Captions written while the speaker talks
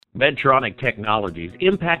Medtronic technologies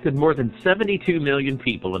impacted more than 72 million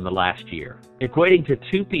people in the last year, equating to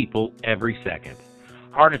 2 people every second.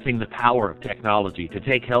 Harnessing the power of technology to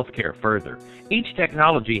take healthcare further, each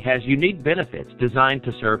technology has unique benefits designed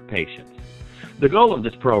to serve patients. The goal of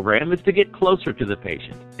this program is to get closer to the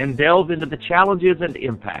patient and delve into the challenges and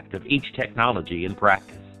impact of each technology in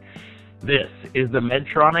practice. This is the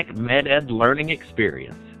Medtronic MedEd Learning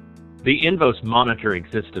Experience. The Invos monitoring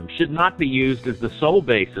system should not be used as the sole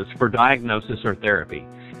basis for diagnosis or therapy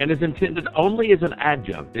and is intended only as an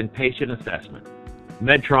adjunct in patient assessment.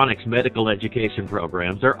 Medtronic's medical education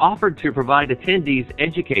programs are offered to provide attendees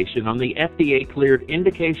education on the FDA-cleared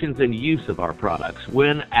indications and use of our products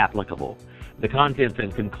when applicable. The contents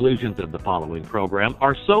and conclusions of the following program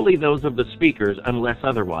are solely those of the speakers unless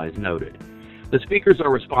otherwise noted. The speakers are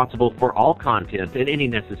responsible for all content and any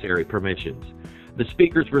necessary permissions. The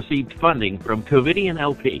speakers received funding from Covidian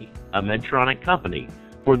LP, a Medtronic company,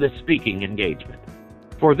 for this speaking engagement.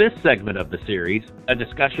 For this segment of the series, a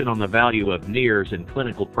discussion on the value of NIRS in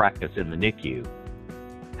clinical practice in the NICU.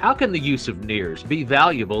 How can the use of NIRS be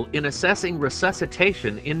valuable in assessing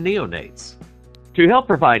resuscitation in neonates? To help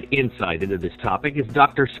provide insight into this topic is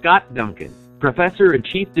Dr. Scott Duncan, Professor and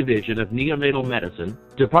Chief Division of Neonatal Medicine,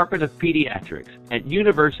 Department of Pediatrics at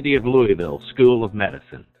University of Louisville School of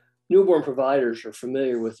Medicine. Newborn providers are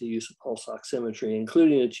familiar with the use of pulse oximetry,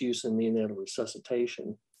 including its use in neonatal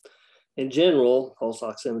resuscitation. In general, pulse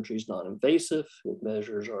oximetry is non-invasive. It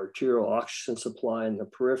measures arterial oxygen supply in the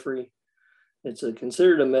periphery. It's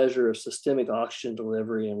considered a measure of systemic oxygen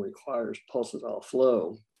delivery and requires pulsatile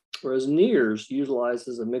flow, whereas NIRS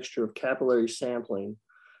utilizes a mixture of capillary sampling,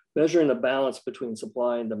 measuring the balance between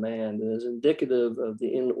supply and demand, and is indicative of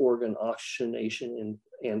the in-organ oxygenation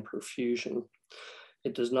and perfusion.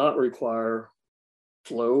 It does not require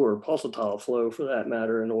flow or pulsatile flow for that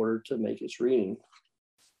matter in order to make its reading.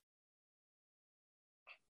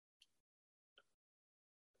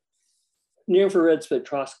 Near-infrared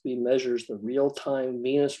spectroscopy measures the real-time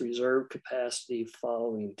venous reserve capacity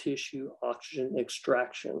following tissue oxygen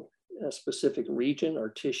extraction in a specific region or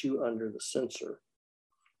tissue under the sensor.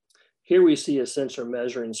 Here we see a sensor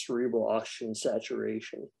measuring cerebral oxygen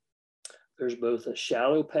saturation. There's both a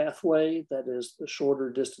shallow pathway, that is the shorter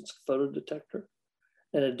distance photodetector,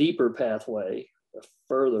 and a deeper pathway, a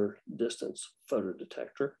further distance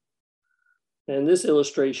photodetector. In this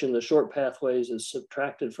illustration, the short pathways is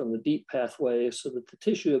subtracted from the deep pathway so that the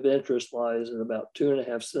tissue of interest lies at about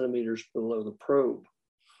 2.5 centimeters below the probe.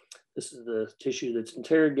 This is the tissue that's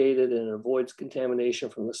interrogated and avoids contamination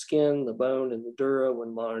from the skin, the bone, and the dura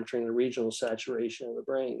when monitoring the regional saturation of the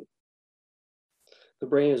brain. The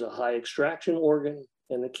brain is a high extraction organ,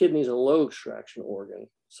 and the kidney is a low extraction organ,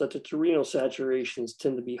 such that the renal saturations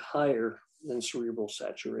tend to be higher than cerebral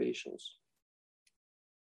saturations.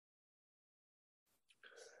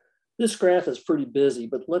 This graph is pretty busy,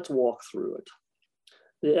 but let's walk through it.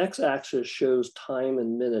 The x-axis shows time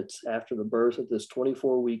in minutes after the birth of this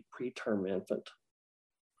 24-week preterm infant.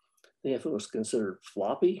 The infant was considered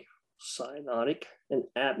floppy, cyanotic, and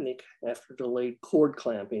apneic after delayed cord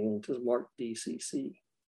clamping, which is marked DCC.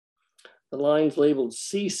 The lines labeled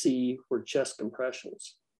CC were chest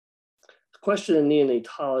compressions. The question in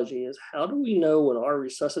neonatology is, how do we know when our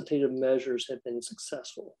resuscitative measures have been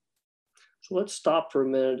successful? So let's stop for a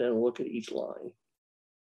minute and look at each line.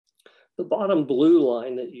 The bottom blue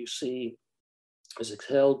line that you see is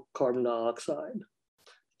exhaled carbon dioxide.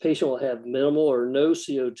 The patient will have minimal or no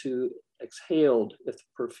CO2 exhaled if the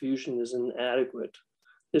perfusion is inadequate.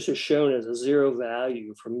 This is shown as a 0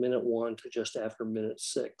 value from minute 1 to just after minute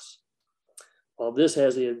 6. While this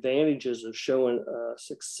has the advantages of showing a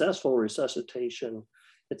successful resuscitation,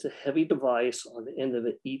 it's a heavy device on the end of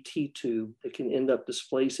an ET tube that can end up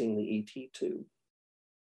displacing the ET tube.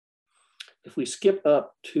 If we skip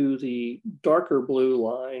up to the darker blue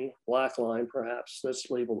line, black line perhaps,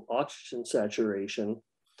 that's labeled oxygen saturation,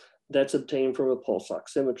 that's obtained from a pulse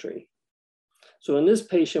oximetry. So in this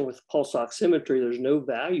patient with pulse oximetry, there's no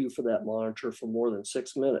value for that monitor for more than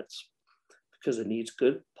 6 minutes because it needs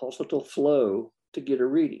good pulsatile flow to get a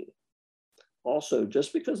reading. Also,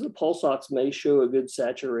 just because the pulse ox may show a good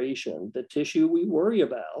saturation, the tissue we worry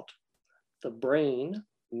about, the brain,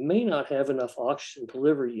 may not have enough oxygen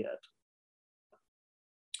delivery yet.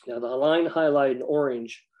 Now, the line highlighted in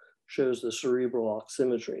orange shows the cerebral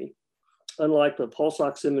oximetry. Unlike the pulse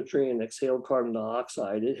oximetry and exhaled carbon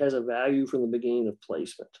dioxide, it has a value from the beginning of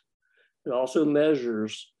placement. It also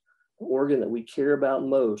measures the organ that we care about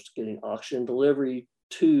most, getting oxygen delivery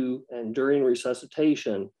to and during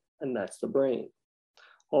resuscitation, and that's the brain.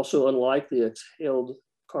 Also, unlike the exhaled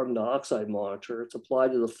carbon dioxide monitor. It's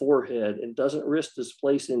applied to the forehead and doesn't risk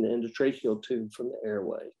displacing the endotracheal tube from the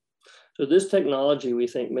airway. So this technology, we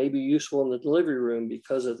think, may be useful in the delivery room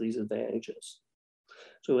because of these advantages.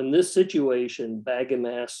 So in this situation, bag and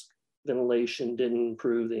mask ventilation didn't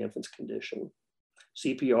improve the infant's condition.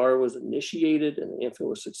 CPR was initiated and the infant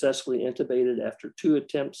was successfully intubated after 2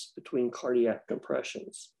 attempts between cardiac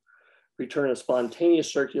compressions. Return of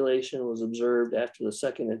spontaneous circulation was observed after the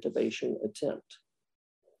second intubation attempt.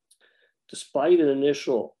 Despite an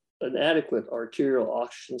initial inadequate arterial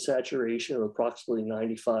oxygen saturation of approximately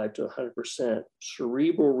 95 to 100%,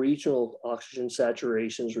 cerebral regional oxygen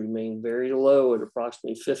saturations remained very low at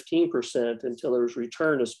approximately 15% until there was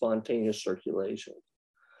return of spontaneous circulation.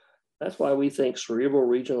 That's why we think cerebral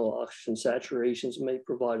regional oxygen saturations may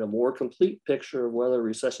provide a more complete picture of whether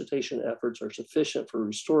resuscitation efforts are sufficient for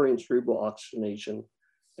restoring cerebral oxygenation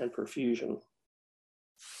and perfusion.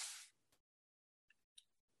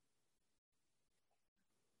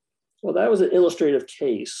 Well, that was an illustrative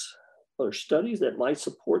case. There are studies that might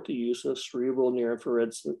support the use of cerebral near-infrared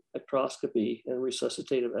spectroscopy in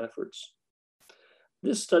resuscitative efforts.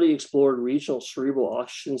 This study explored regional cerebral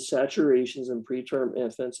oxygen saturations in preterm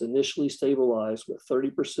infants initially stabilized with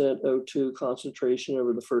 30% O2 concentration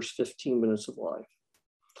over the first 15 minutes of life.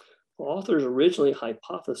 The authors originally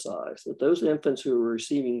hypothesized that those infants who were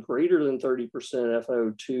receiving greater than 30%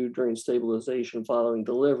 FiO2 during stabilization following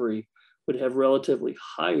delivery would have relatively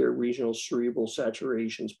higher regional cerebral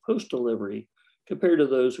saturations post-delivery compared to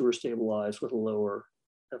those who were stabilized with lower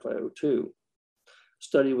FiO2.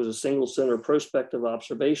 Study was a single center prospective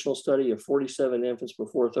observational study of 47 infants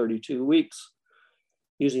before 32 weeks.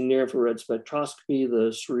 Using near-infrared spectroscopy,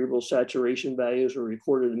 the cerebral saturation values were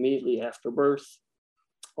recorded immediately after birth.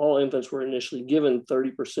 All infants were initially given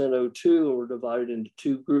 30% O2 and were divided into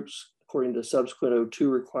 2 groups according to subsequent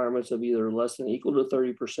O2 requirements of either less than or equal to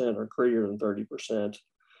 30% or greater than 30%.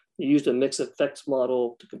 They used a mixed effects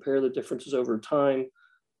model to compare the differences over time,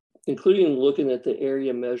 including looking at the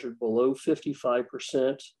area measured below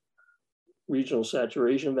 55% regional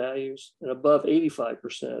saturation values and above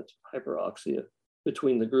 85% hyperoxia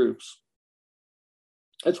between the groups.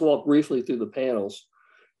 Let's walk briefly through the panels.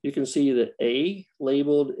 You can see that A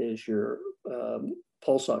labeled is your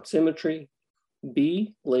pulse oximetry,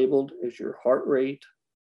 B labeled is your heart rate,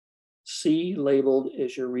 C labeled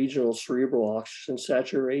is your regional cerebral oxygen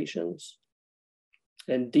saturations,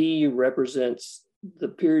 and D represents the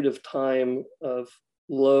period of time of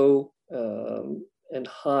low and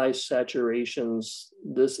high saturations.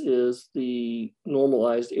 This is the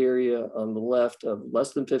normalized area on the left of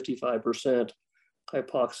less than 55%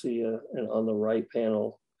 hypoxia, and on the right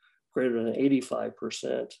panel, greater than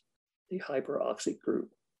 85%, the hyperoxic group.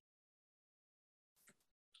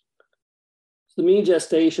 The mean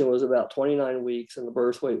gestation was about 29 weeks and the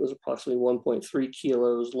birth weight was approximately 1.3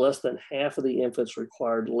 kilos. Less than half of the infants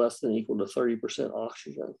required less than or equal to 30%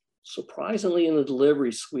 oxygen. Surprisingly, in the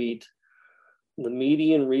delivery suite, the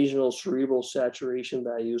median regional cerebral saturation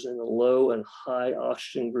values in the low and high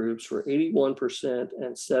oxygen groups were 81%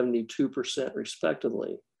 and 72%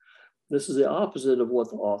 respectively. This is the opposite of what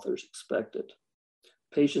the authors expected.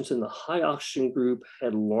 Patients in the high oxygen group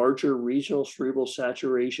had larger regional cerebral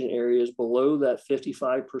saturation areas below that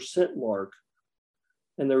 55% mark.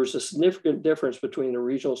 And there was a significant difference between the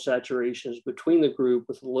regional saturations between the group,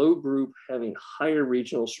 with the low group having higher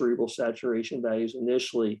regional cerebral saturation values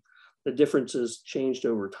initially. The differences changed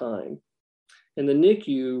over time. In the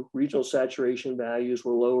NICU, regional saturation values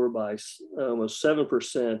were lower by almost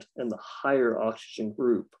 7% in the higher oxygen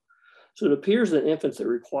group. So it appears that infants that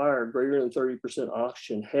require greater than 30%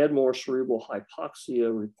 oxygen had more cerebral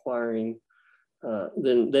hypoxia requiring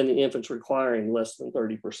than the infants requiring less than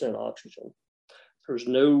 30% oxygen. There's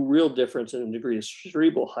no real difference in the degree of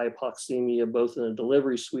cerebral hypoxemia, both in the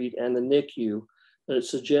delivery suite and the NICU, but it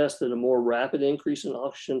suggests that a more rapid increase in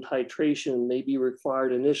oxygen titration may be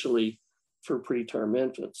required initially for preterm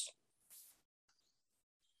infants.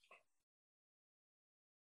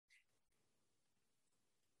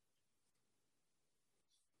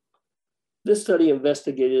 This study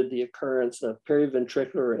investigated the occurrence of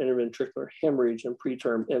periventricular or interventricular hemorrhage in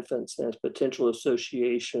preterm infants and its potential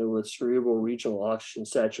association with cerebral regional oxygen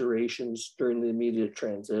saturations during the immediate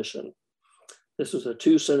transition. This was a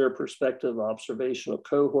 2-center prospective observational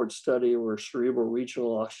cohort study where cerebral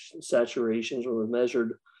regional oxygen saturations were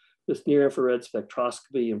measured with near-infrared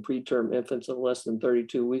spectroscopy in preterm infants of less than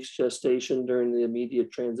 32 weeks gestation during the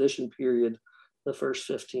immediate transition period, the first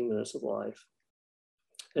 15 minutes of life.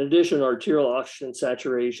 In addition, arterial oxygen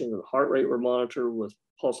saturation and heart rate were monitored with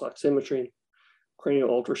pulse oximetry. Cranial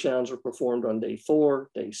ultrasounds were performed on day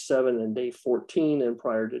 4, day 7, and day 14 and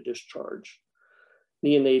prior to discharge.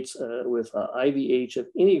 Neonates with IVH of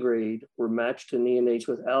any grade were matched to neonates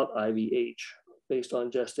without IVH based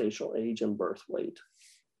on gestational age and birth weight.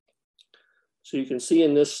 So you can see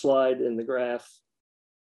in this slide in the graph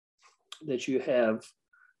that you have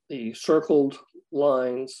the circled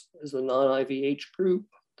lines is the non-IVH group,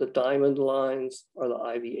 the diamond lines are the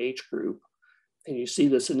IVH group. And you see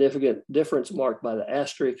the significant difference marked by the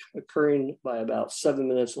asterisk occurring by about 7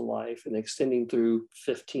 minutes of life and extending through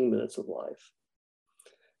 15 minutes of life.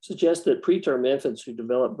 Suggests that preterm infants who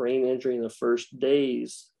develop brain injury in the first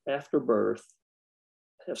days after birth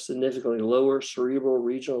have significantly lower cerebral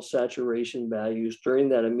regional saturation values during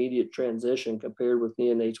that immediate transition compared with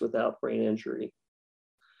neonates without brain injury.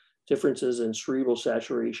 Differences in cerebral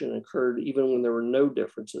saturation occurred even when there were no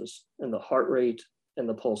differences in the heart rate and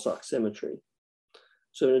the pulse oximetry.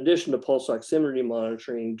 So in addition to pulse oximetry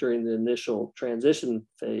monitoring during the initial transition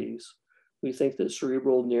phase, we think that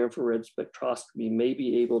cerebral near-infrared spectroscopy may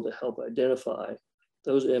be able to help identify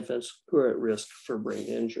those infants who are at risk for brain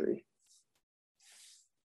injury.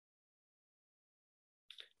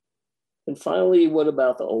 And finally, what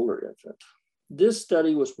about the older infant? This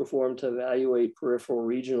study was performed to evaluate peripheral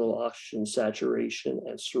regional oxygen saturation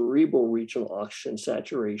and cerebral regional oxygen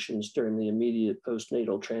saturations during the immediate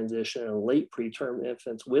postnatal transition in late preterm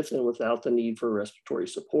infants with and without the need for respiratory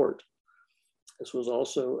support. This was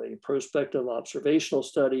also a prospective observational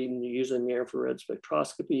study using near-infrared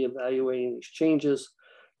spectroscopy evaluating these changes.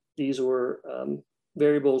 These were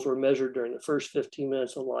variables were measured during the first 15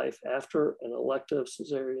 minutes of life after an elective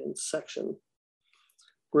cesarean section.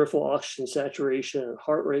 Peripheral oxygen saturation and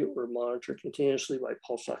heart rate were monitored continuously by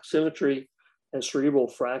pulse oximetry, and cerebral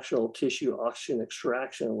fractional tissue oxygen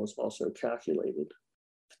extraction was also calculated.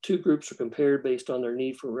 The two groups are compared based on their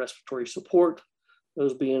need for respiratory support,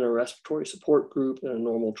 those being a respiratory support group and a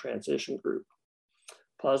normal transition group.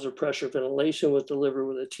 Positive pressure ventilation was delivered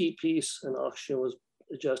with a T-piece, and oxygen was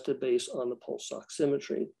adjusted based on the pulse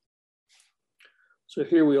oximetry. So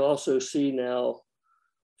here we also see now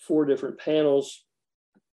 4 different panels.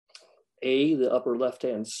 A, the upper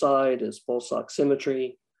left-hand side is pulse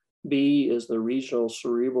oximetry. B is the regional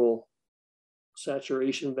cerebral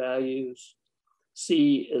saturation values.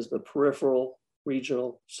 C is the peripheral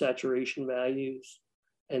regional saturation values.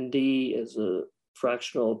 And D is the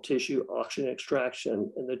fractional tissue oxygen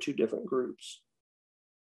extraction in the 2 different groups.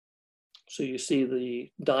 So you see the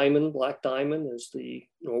diamond, black diamond is the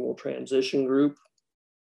normal transition group.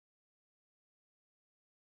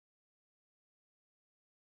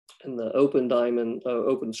 And the open diamond,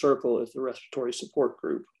 open circle is the respiratory support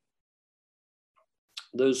group.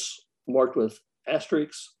 Those marked with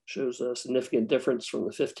asterisks shows a significant difference from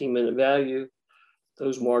the 15-minute value.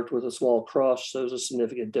 Those marked with a small cross shows a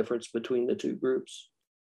significant difference between the 2 groups.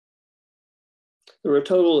 There were a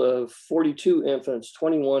total of 42 infants,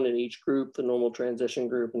 21 in each group, the normal transition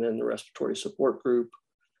group and then the respiratory support group.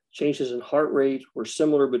 Changes in heart rate were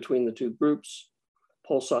similar between the 2 groups.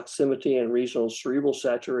 Pulse oximetry and regional cerebral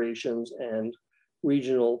saturations and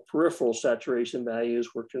regional peripheral saturation values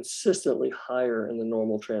were consistently higher in the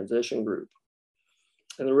normal transition group.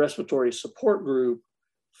 In the respiratory support group,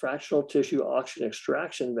 fractional tissue oxygen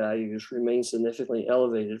extraction values remain significantly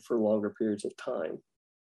elevated for longer periods of time.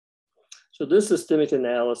 So this systemic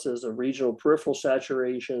analysis of regional peripheral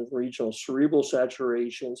saturations, regional cerebral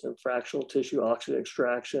saturations, and fractional tissue oxygen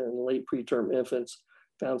extraction in late preterm infants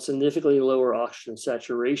found significantly lower oxygen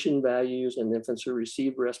saturation values in infants who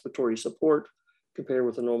received respiratory support compared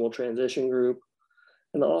with the normal transition group.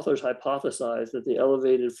 And the authors hypothesized that the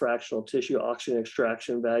elevated fractional tissue oxygen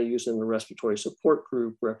extraction values in the respiratory support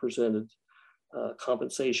group represented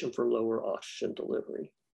compensation for lower oxygen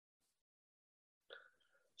delivery.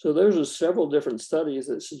 So there's several different studies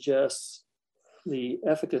that suggest the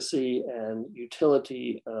efficacy and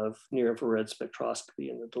utility of near-infrared spectroscopy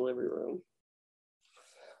in the delivery room.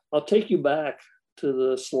 I'll take you back to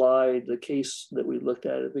the slide, the case that we looked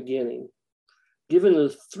at the beginning. Given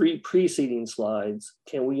the 3 preceding slides,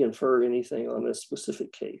 can we infer anything on this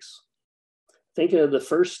specific case? Thinking of the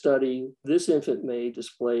first study, this infant may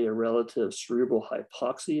display a relative cerebral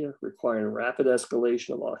hypoxia requiring rapid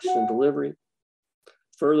escalation of oxygen delivery.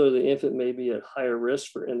 Further, the infant may be at higher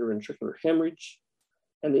risk for intraventricular hemorrhage,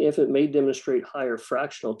 and the infant may demonstrate higher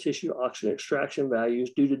fractional tissue oxygen extraction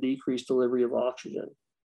values due to decreased delivery of oxygen.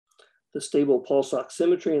 The stable pulse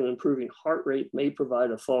oximetry and improving heart rate may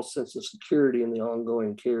provide a false sense of security in the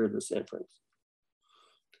ongoing care of this infant.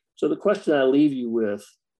 So the question I leave you with,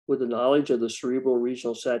 would the knowledge of the cerebral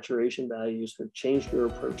regional saturation values have changed your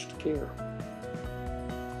approach to care?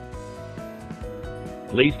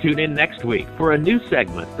 Please tune in next week for a new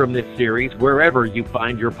segment from this series wherever you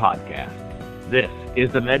find your podcast. This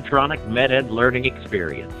is the Medtronic MedEd Learning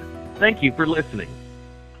Experience. Thank you for listening.